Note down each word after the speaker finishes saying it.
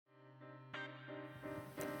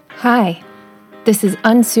Hi, this is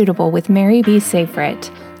Unsuitable with Mary B.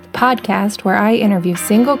 Safrit, the podcast where I interview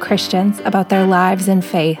single Christians about their lives and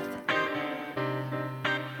faith.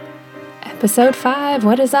 Episode 5,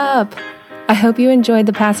 what is up? I hope you enjoyed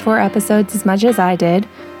the past 4 episodes as much as I did.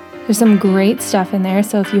 There's some great stuff in there,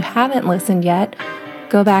 so if you haven't listened yet,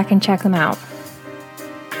 go back and check them out.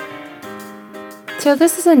 So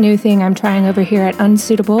this is a new thing I'm trying over here at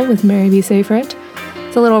Unsuitable with Mary B. Safrit.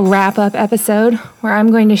 It's a little wrap-up episode where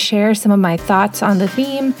I'm going to share some of my thoughts on the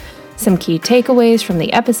theme, some key takeaways from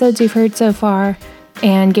the episodes you've heard so far,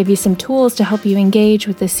 and give you some tools to help you engage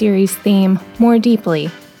with the series theme more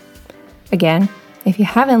deeply. Again, if you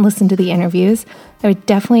haven't listened to the interviews, I would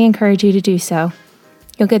definitely encourage you to do so.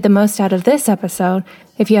 You'll get the most out of this episode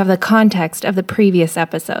if you have the context of the previous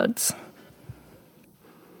episodes.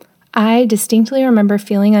 I distinctly remember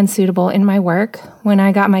feeling unsuitable in my work when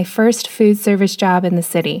I got my first food service job in the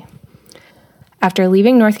city. After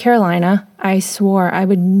leaving North Carolina, I swore I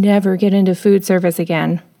would never get into food service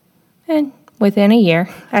again. And within a year,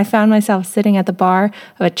 I found myself sitting at the bar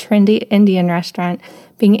of a trendy Indian restaurant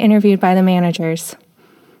being interviewed by the managers.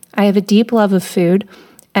 I have a deep love of food,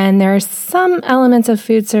 and there are some elements of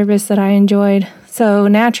food service that I enjoyed. So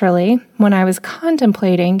naturally, when I was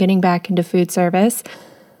contemplating getting back into food service,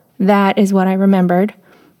 that is what I remembered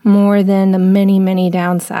more than the many, many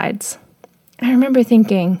downsides. I remember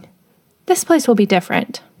thinking, this place will be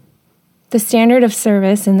different. The standard of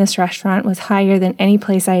service in this restaurant was higher than any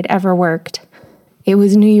place I had ever worked. It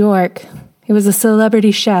was New York. It was a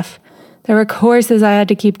celebrity chef. There were courses I had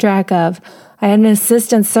to keep track of. I had an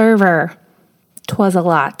assistant server. 'Twas a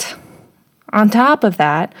lot. On top of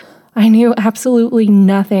that, I knew absolutely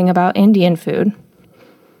nothing about Indian food.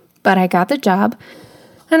 But I got the job,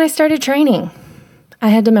 and I started training. I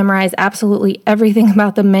had to memorize absolutely everything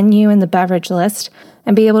about the menu and the beverage list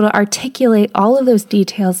and be able to articulate all of those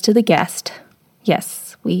details to the guest.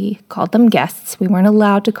 Yes, we called them guests. We weren't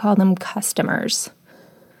allowed to call them customers.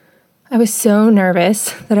 I was so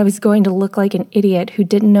nervous that I was going to look like an idiot who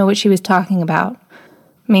didn't know what she was talking about,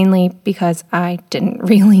 mainly because I didn't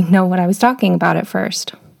really know what I was talking about at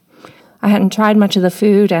first. I hadn't tried much of the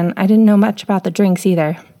food, and I didn't know much about the drinks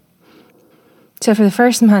either. So for the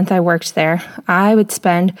first month I worked there, I would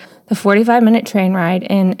spend the 45-minute train ride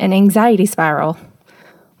in an anxiety spiral.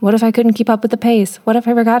 What if I couldn't keep up with the pace? What if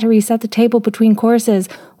I forgot to reset the table between courses?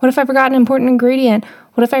 What if I forgot an important ingredient?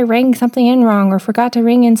 What if I rang something in wrong or forgot to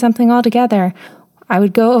ring in something altogether? I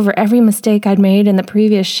would go over every mistake I'd made in the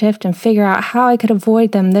previous shift and figure out how I could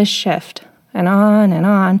avoid them this shift, and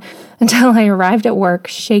on, until I arrived at work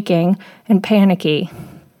shaking and panicky.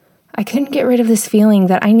 I couldn't get rid of this feeling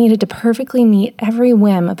that I needed to perfectly meet every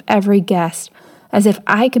whim of every guest, as if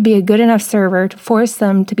I could be a good enough server to force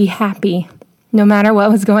them to be happy, no matter what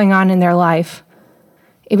was going on in their life.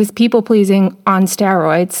 It was people-pleasing on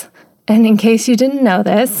steroids, and in case you didn't know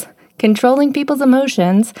this, controlling people's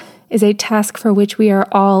emotions is a task for which we are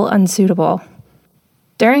all unsuitable.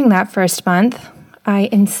 During that first month, I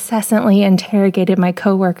incessantly interrogated my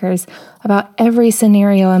coworkers about every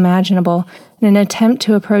scenario imaginable in an attempt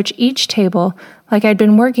to approach each table like I'd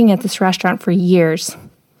been working at this restaurant for years.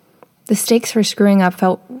 The stakes for screwing up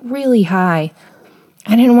felt really high.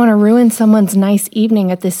 I didn't want to ruin someone's nice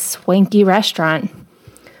evening at this swanky restaurant.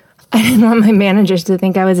 I didn't want my managers to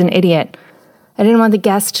think I was an idiot. I didn't want the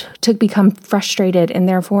guests to become frustrated and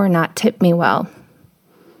therefore not tip me well.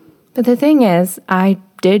 But the thing is, I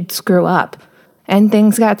did screw up. And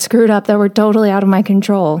things got screwed up that were totally out of my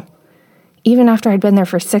control. Even after I'd been there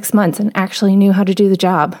for 6 months and actually knew how to do the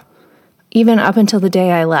job. Even up until the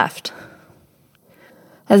day I left.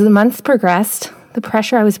 As the months progressed, the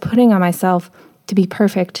pressure I was putting on myself to be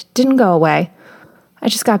perfect didn't go away. I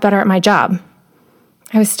just got better at my job.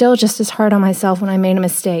 I was still just as hard on myself when I made a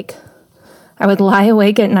mistake. I would lie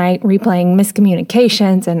awake at night replaying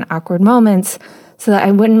miscommunications and awkward moments so that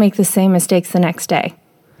I wouldn't make the same mistakes the next day.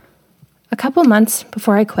 A couple months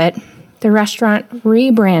before I quit, the restaurant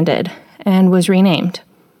rebranded and was renamed.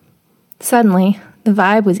 Suddenly, the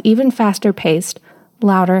vibe was even faster paced,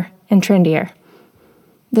 louder, and trendier.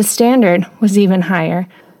 The standard was even higher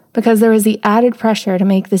because there was the added pressure to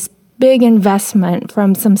make this big investment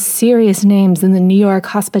from some serious names in the New York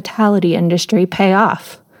hospitality industry pay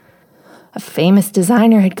off. A famous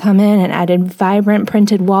designer had come in and added vibrant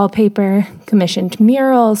printed wallpaper, commissioned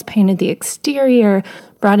murals, painted the exterior,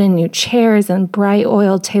 brought in new chairs and bright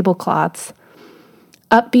oiled tablecloths.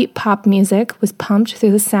 Upbeat pop music was pumped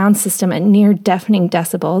through the sound system at near deafening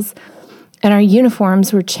decibels, and our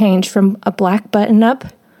uniforms were changed from a black button-up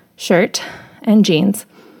shirt and jeans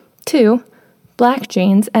to black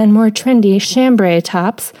jeans and more trendy chambray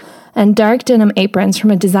tops and dark denim aprons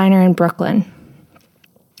from a designer in Brooklyn.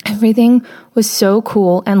 Everything was so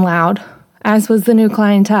cool and loud, as was the new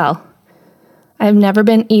clientele. I've never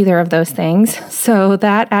been either of those things, so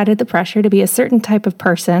that added the pressure to be a certain type of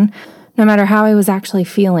person, no matter how I was actually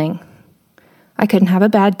feeling. I couldn't have a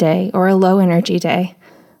bad day or a low energy day.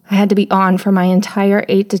 I had to be on for my entire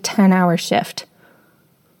 8 to 10 hour shift.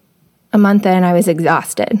 A month in, I was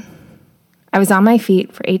exhausted. I was on my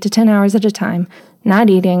feet for 8 to 10 hours at a time, not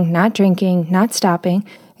eating, not drinking, not stopping,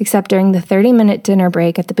 except during the 30-minute dinner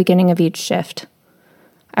break at the beginning of each shift.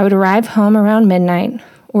 I would arrive home around midnight,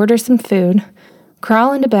 order some food,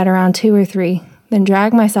 crawl into bed around 2 or 3, then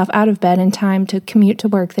drag myself out of bed in time to commute to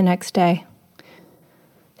work the next day.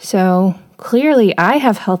 So, clearly I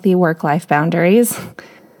have healthy work-life boundaries.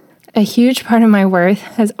 A huge part of my worth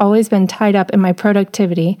has always been tied up in my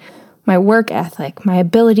productivity, my work ethic, my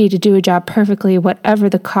ability to do a job perfectly, whatever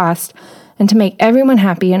the cost, and to make everyone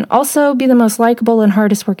happy and also be the most likable and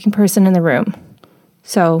hardest working person in the room.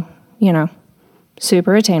 So,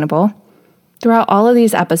 super attainable. Throughout all of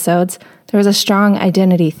these episodes, there was a strong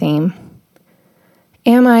identity theme.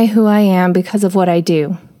 Am I who I am because of what I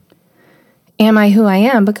do? Am I who I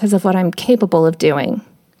am because of what I'm capable of doing?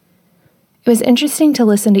 It was interesting to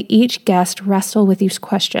listen to each guest wrestle with these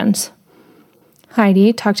questions.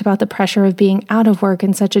 Heidi talked about the pressure of being out of work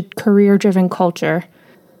in such a career-driven culture.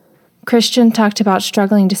 Christian talked about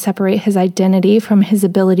struggling to separate his identity from his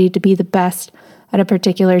ability to be the best at a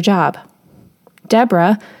particular job.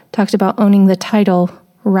 Deborah talked about owning the title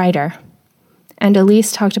writer. And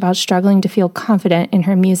Elise talked about struggling to feel confident in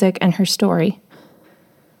her music and her story.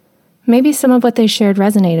 Maybe some of what they shared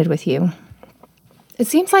resonated with you. It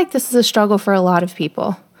seems like this is a struggle for a lot of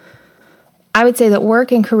people. I would say that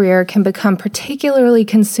work and career can become particularly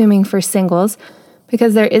consuming for singles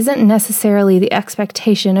because there isn't necessarily the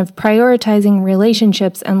expectation of prioritizing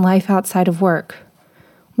relationships and life outside of work.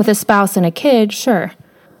 With a spouse and a kid, sure,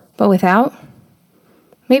 but without?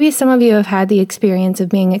 Maybe some of you have had the experience of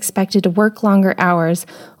being expected to work longer hours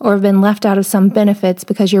or have been left out of some benefits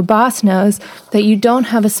because your boss knows that you don't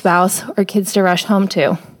have a spouse or kids to rush home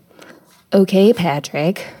to. Okay,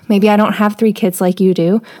 Patrick, maybe I don't have 3 kids like you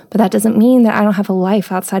do, but that doesn't mean that I don't have a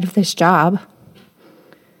life outside of this job.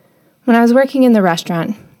 When I was working in the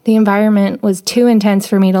restaurant, the environment was too intense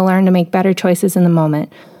for me to learn to make better choices in the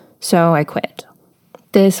moment, so I quit.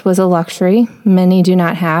 This was a luxury many do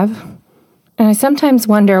not have, and I sometimes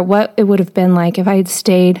wonder what it would have been like if I had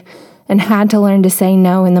stayed and had to learn to say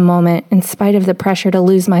no in the moment in spite of the pressure to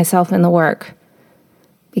lose myself in the work.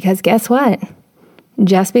 Because guess what?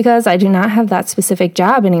 Just because I do not have that specific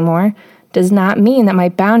job anymore does not mean that my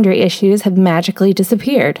boundary issues have magically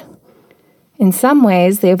disappeared. In some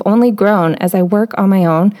ways, they have only grown as I work on my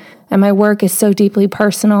own, and my work is so deeply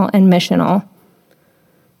personal and missional.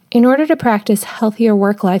 In order to practice healthier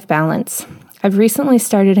work-life balance, I've recently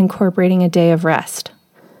started incorporating a day of rest.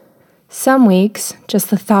 Some weeks, just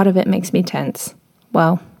the thought of it makes me tense.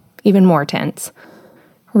 Well, even more tense.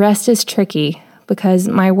 Rest is tricky because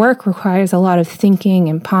my work requires a lot of thinking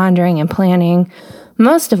and pondering and planning,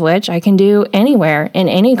 most of which I can do anywhere in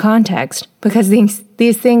any context because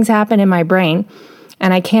these things happen in my brain,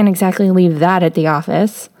 and I can't exactly leave that at the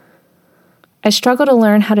office. I struggle to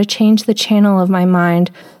learn how to change the channel of my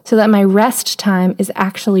mind so that my rest time is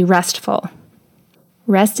actually restful.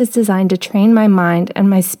 Rest is designed to train my mind and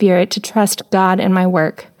my spirit to trust God in my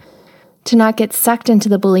work, to not get sucked into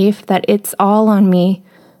the belief that it's all on me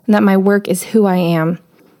and that my work is who I am,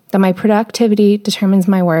 that my productivity determines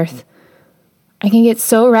my worth. I can get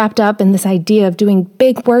so wrapped up in this idea of doing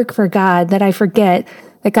big work for God that I forget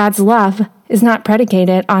that God's love is not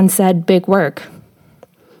predicated on said big work.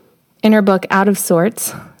 In her book, Out of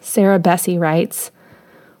Sorts, Sarah Bessey writes,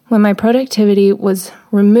 "When my productivity was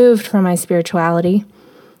removed from my spirituality,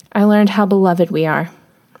 I learned how beloved we are,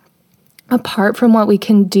 apart from what we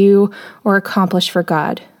can do or accomplish for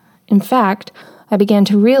God. In fact, I began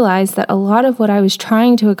to realize that a lot of what I was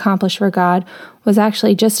trying to accomplish for God was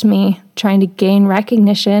actually just me trying to gain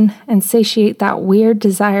recognition and satiate that weird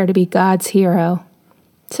desire to be God's hero."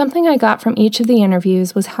 Something I got from each of the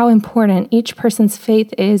interviews was how important each person's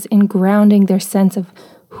faith is in grounding their sense of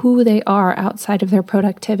who they are outside of their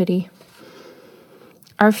productivity.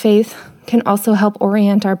 Our faith can also help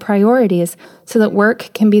orient our priorities so that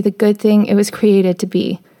work can be the good thing it was created to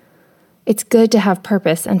be. It's good to have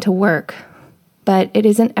purpose and to work, but it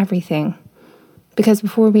isn't everything, because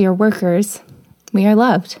before we are workers, we are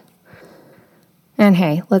loved. And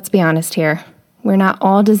hey, let's be honest here. We're not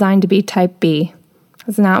all designed to be type B.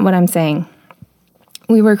 That's not what I'm saying.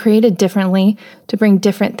 We were created differently to bring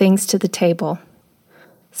different things to the table.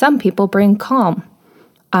 Some people bring calm.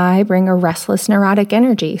 I bring a restless, neurotic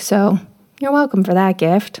energy, so you're welcome for that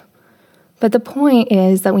gift. But the point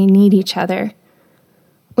is that we need each other.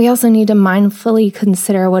 We also need to mindfully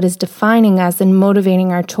consider what is defining us and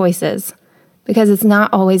motivating our choices, because it's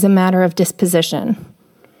not always a matter of disposition.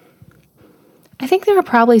 I think there are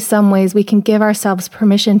probably some ways we can give ourselves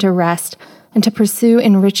permission to rest and to pursue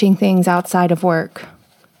enriching things outside of work.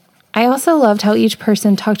 I also loved how each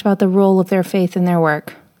person talked about the role of their faith in their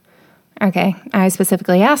work. Okay, I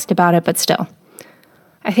specifically asked about it, but still.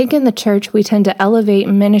 I think in the church we tend to elevate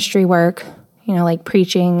ministry work, like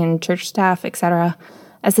preaching and church staff, etc.,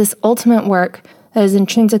 as this ultimate work that is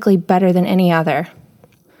intrinsically better than any other.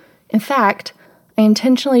 In fact, I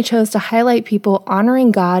intentionally chose to highlight people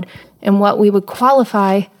honoring God in what we would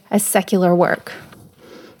qualify as secular work.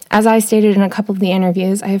 As I stated in a couple of the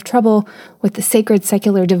interviews, I have trouble with the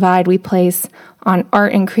sacred-secular divide we place on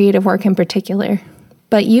art and creative work in particular.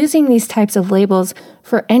 But using these types of labels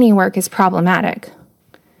for any work is problematic.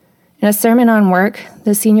 In a sermon on work,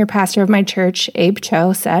 the senior pastor of my church, Abe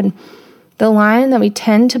Cho, said, "The line that we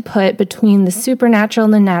tend to put between the supernatural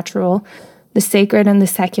and the natural, the sacred and the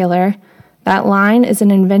secular, that line is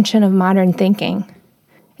an invention of modern thinking.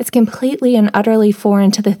 It's completely and utterly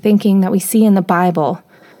foreign to the thinking that we see in the Bible.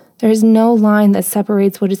 There is no line that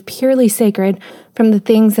separates what is purely sacred from the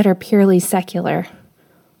things that are purely secular.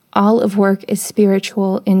 All of work is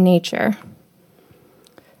spiritual in nature."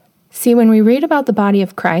 See, when we read about the body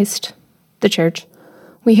of Christ, the church,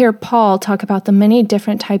 we hear Paul talk about the many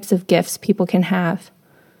different types of gifts people can have.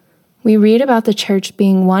 We read about the church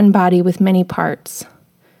being one body with many parts.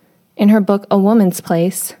 In her book, A Woman's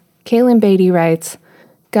Place, Kaylin Beatty writes,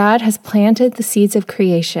 "God has planted the seeds of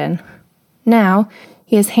creation. Now,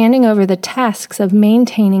 he is handing over the tasks of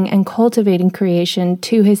maintaining and cultivating creation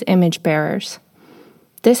to his image bearers.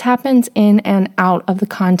 This happens in and out of the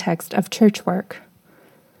context of church work."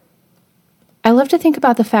 I love to think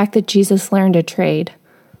about the fact that Jesus learned a trade.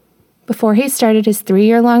 Before he started his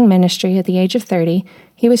 3-year-long ministry at the age of 30,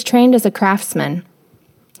 he was trained as a craftsman.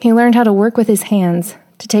 He learned how to work with his hands,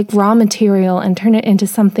 to take raw material and turn it into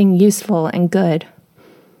something useful and good.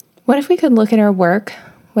 What if we could look at our work,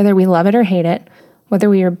 whether we love it or hate it,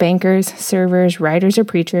 whether we are bankers, servers, writers, or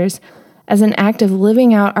preachers, as an act of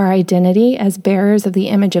living out our identity as bearers of the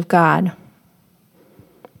image of God?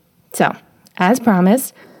 So, as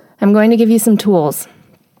promised, I'm going to give you some tools.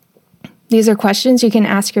 These are questions you can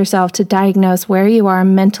ask yourself to diagnose where you are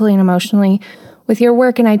mentally and emotionally with your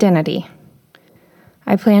work and identity.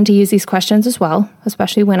 I plan to use these questions as well,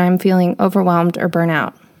 especially when I'm feeling overwhelmed or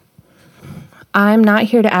burnout. I'm not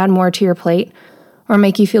here to add more to your plate or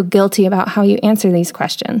make you feel guilty about how you answer these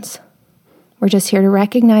questions. We're just here to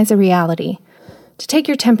recognize a reality, to take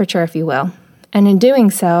your temperature, if you will. And in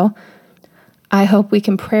doing so, I hope we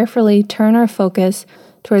can prayerfully turn our focus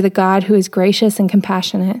toward the God who is gracious and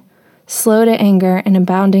compassionate, slow to anger, and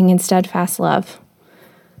abounding in steadfast love.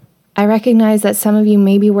 I recognize that some of you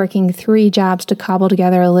may be working 3 jobs to cobble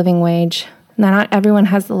together a living wage, and that not everyone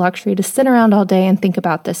has the luxury to sit around all day and think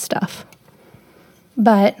about this stuff.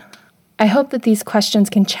 But I hope that these questions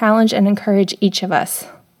can challenge and encourage each of us,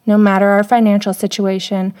 no matter our financial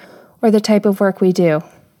situation or the type of work we do.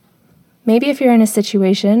 Maybe if you're in a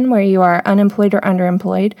situation where you are unemployed or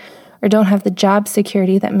underemployed, or don't have the job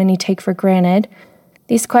security that many take for granted,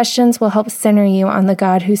 these questions will help center you on the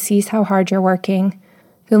God who sees how hard you're working,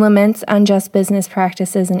 who laments unjust business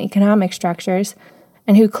practices and economic structures,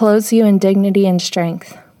 and who clothes you in dignity and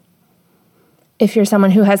strength. If you're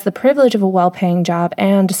someone who has the privilege of a well-paying job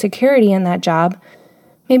and security in that job,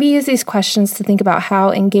 maybe use these questions to think about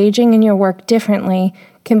how engaging in your work differently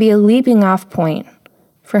can be a leaping-off point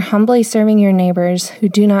for humbly serving your neighbors who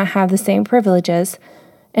do not have the same privileges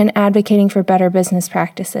and advocating for better business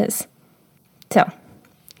practices. So,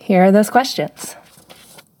 here are those questions.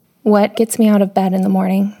 What gets me out of bed in the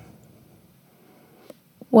morning?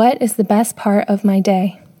 What is the best part of my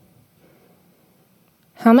day?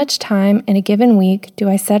 How much time in a given week do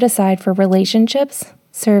I set aside for relationships,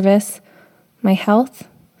 service, my health,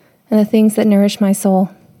 and the things that nourish my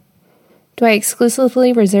soul? Do I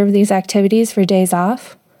exclusively reserve these activities for days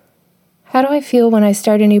off? How do I feel when I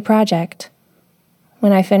start a new project?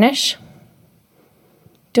 When I finish?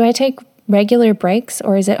 Do I take regular breaks,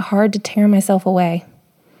 or is it hard to tear myself away?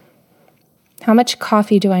 How much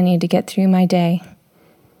coffee do I need to get through my day?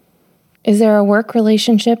 Is there a work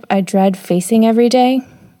relationship I dread facing every day?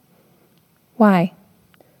 Why?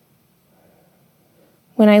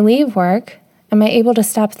 When I leave work, am I able to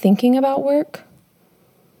stop thinking about work?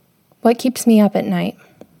 What keeps me up at night?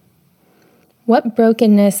 What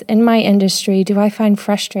brokenness in my industry do I find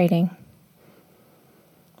frustrating?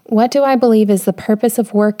 What do I believe is the purpose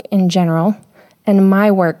of work in general and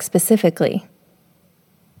my work specifically?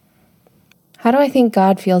 How do I think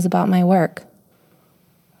God feels about my work?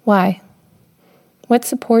 Why? What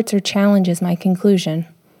supports or challenges my conclusion?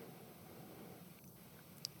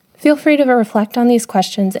 Feel free to reflect on these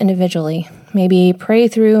questions individually. Maybe pray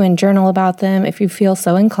through and journal about them if you feel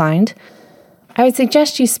so inclined. I would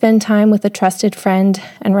suggest you spend time with a trusted friend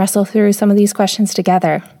and wrestle through some of these questions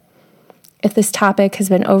together. If this topic has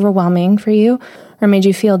been overwhelming for you or made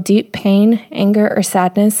you feel deep pain, anger, or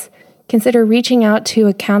sadness, consider reaching out to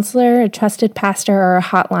a counselor, a trusted pastor, or a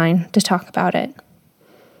hotline to talk about it.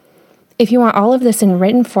 If you want all of this in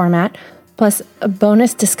written format, plus a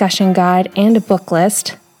bonus discussion guide and a book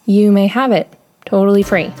list, you may have it, totally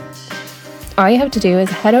free. All you have to do is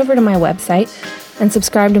head over to my website and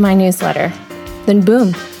subscribe to my newsletter. Then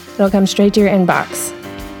boom, it'll come straight to your inbox.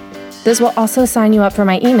 This will also sign you up for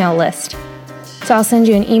my email list. So I'll send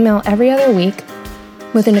you an email every other week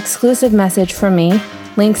with an exclusive message from me,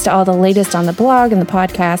 links to all the latest on the blog and the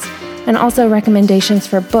podcast, and also recommendations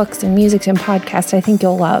for books and music and podcasts I think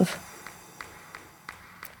you'll love.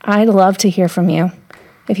 I'd love to hear from you.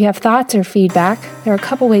 If you have thoughts or feedback, there are a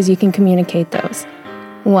couple ways you can communicate those.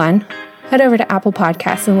 1, head over to Apple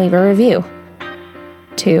Podcasts and leave a review.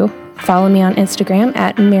 2, follow me on Instagram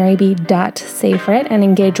at maryb.safrit and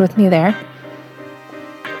engage with me there.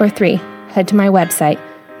 Or 3, head to my website,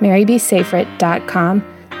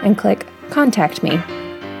 marybsafrit.com, and click Contact Me.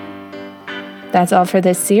 That's all for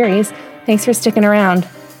this series. Thanks for sticking around.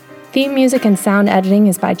 Theme music and sound editing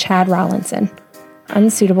is by Chad Rollinson.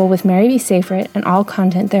 Unsuitable with Mary B. Safrit and all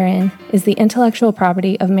content therein is the intellectual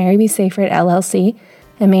property of Mary B. Safrit, LLC,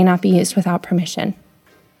 and may not be used without permission.